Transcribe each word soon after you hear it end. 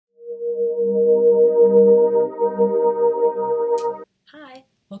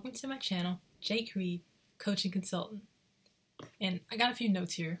welcome to my channel, J Creed, Coaching Consultant. And I got a few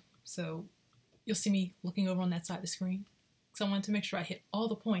notes here, so you'll see me looking over on that side of the screen. So I wanted to make sure I hit all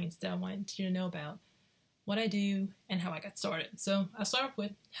the points that I wanted you to know about what I do and how I got started. So I'll start off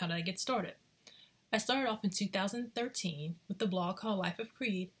with, how did I get started? I started off in 2013 with the blog called Life of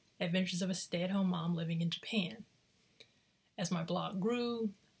Creed, Adventures of a Stay-at-Home Mom Living in Japan. As my blog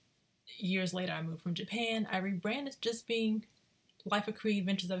grew, years later I moved from Japan, I rebranded just being Life of Creed,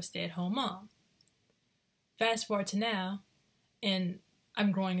 Adventures of a Stay-at-Home Mom. Fast forward to now, and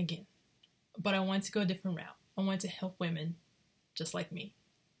I'm growing again. But I wanted to go a different route. I wanted to help women just like me.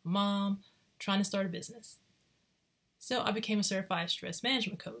 Mom, trying to start a business. So I became a certified stress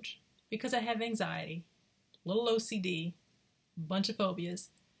management coach because I have anxiety, a little OCD, a bunch of phobias.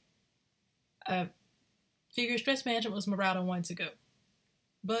 I figured stress management was my route I wanted to go.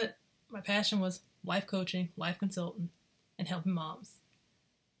 But my passion was life coaching, life consultant, and helping moms.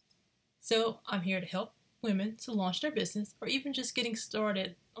 So I'm here to help women to launch their business or even just getting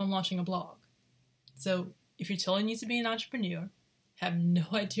started on launching a blog. So if you're totally new to being an entrepreneur, have no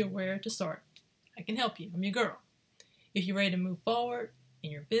idea where to start, I can help you. I'm your girl. If you're ready to move forward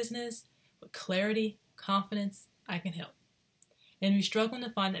in your business with clarity, confidence, I can help. And if you're struggling to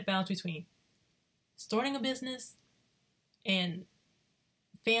find that balance between starting a business and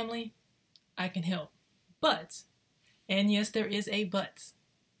family, I can help. But, and yes, there is a but,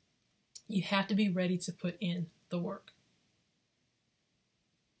 you have to be ready to put in the work.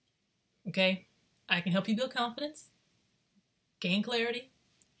 Okay? I can help you build confidence, gain clarity,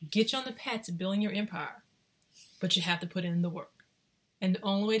 get you on the path to building your empire, but you have to put in the work. And the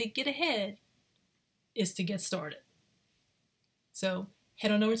only way to get ahead is to get started. So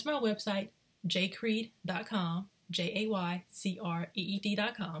head on over to my website, jaycreed.com,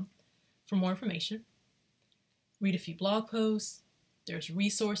 jaycreed.com, for more information. Read a few blog posts. There's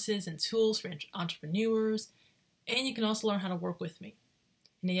resources and tools for entrepreneurs, and you can also learn how to work with me.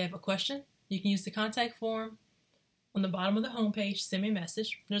 And if you have a question, you can use the contact form on the bottom of the homepage, send me a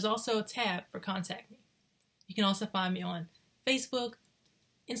message. There's also a tab for contact me. You can also find me on Facebook,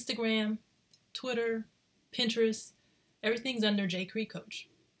 Instagram, Twitter, Pinterest. Everything's under J Creed Coach.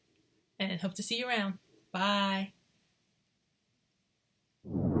 And hope to see you around. Bye.